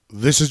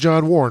This is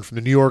John Warren from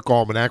the New York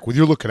Almanac with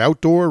your look at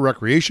outdoor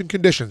recreation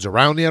conditions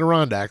around the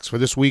Adirondacks for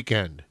this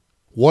weekend.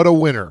 What a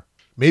winter!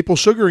 Maple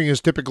sugaring is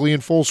typically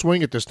in full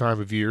swing at this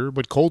time of year,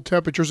 but cold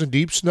temperatures and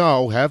deep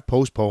snow have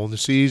postponed the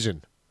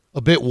season.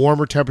 A bit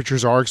warmer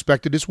temperatures are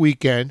expected this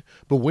weekend,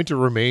 but winter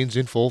remains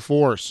in full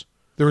force.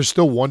 There is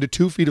still 1 to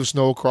 2 feet of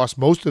snow across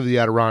most of the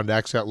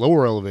Adirondacks at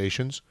lower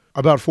elevations,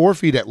 about 4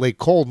 feet at Lake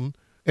Colden,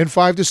 and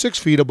 5 to 6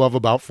 feet above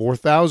about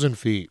 4,000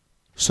 feet.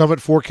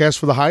 Summit forecasts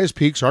for the highest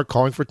peaks are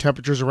calling for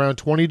temperatures around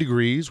 20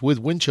 degrees with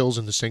wind chills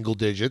in the single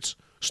digits.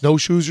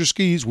 Snowshoes or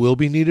skis will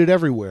be needed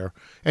everywhere,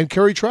 and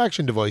carry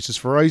traction devices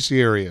for icy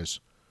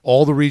areas.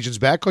 All the region's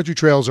backcountry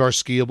trails are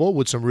skiable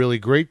with some really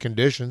great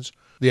conditions.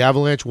 The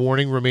avalanche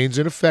warning remains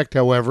in effect,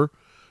 however.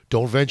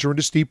 Don't venture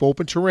into steep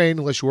open terrain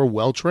unless you are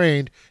well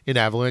trained in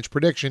avalanche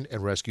prediction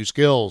and rescue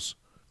skills.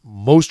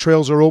 Most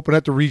trails are open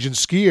at the region's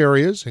ski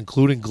areas,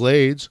 including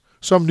glades.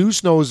 Some new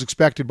snow is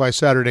expected by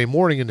Saturday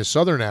morning in the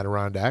southern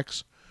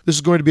Adirondacks. This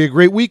is going to be a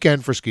great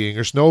weekend for skiing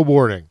or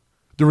snowboarding.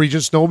 The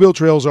region's snowmobile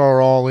trails are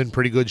all in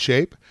pretty good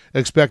shape.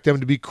 Expect them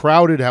to be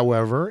crowded,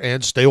 however,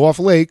 and stay off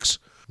lakes.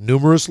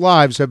 Numerous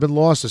lives have been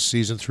lost this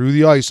season through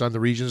the ice on the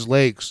region's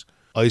lakes.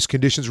 Ice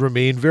conditions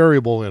remain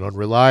variable and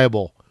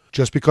unreliable.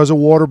 Just because a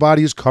water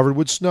body is covered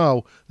with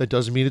snow, that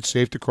doesn't mean it's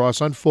safe to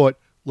cross on foot,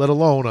 let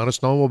alone on a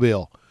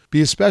snowmobile.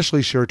 Be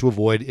especially sure to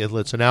avoid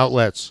inlets and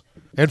outlets.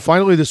 And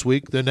finally this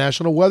week, the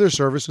National Weather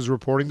Service is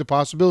reporting the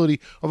possibility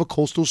of a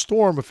coastal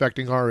storm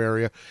affecting our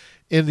area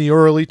in the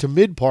early to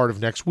mid part of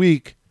next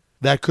week.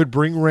 That could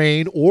bring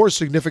rain or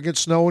significant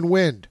snow and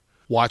wind.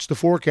 Watch the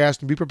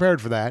forecast and be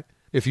prepared for that.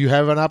 If you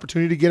have an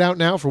opportunity to get out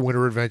now for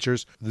winter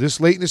adventures, this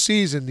late in the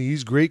season,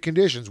 these great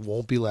conditions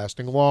won't be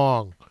lasting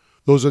long.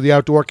 Those are the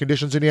outdoor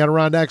conditions in the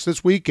Adirondacks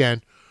this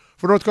weekend.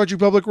 For North Country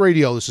Public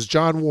Radio, this is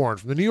John Warren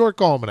from the New York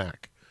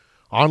Almanac.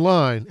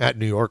 Online at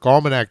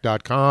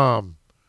NewYorkAlmanac.com.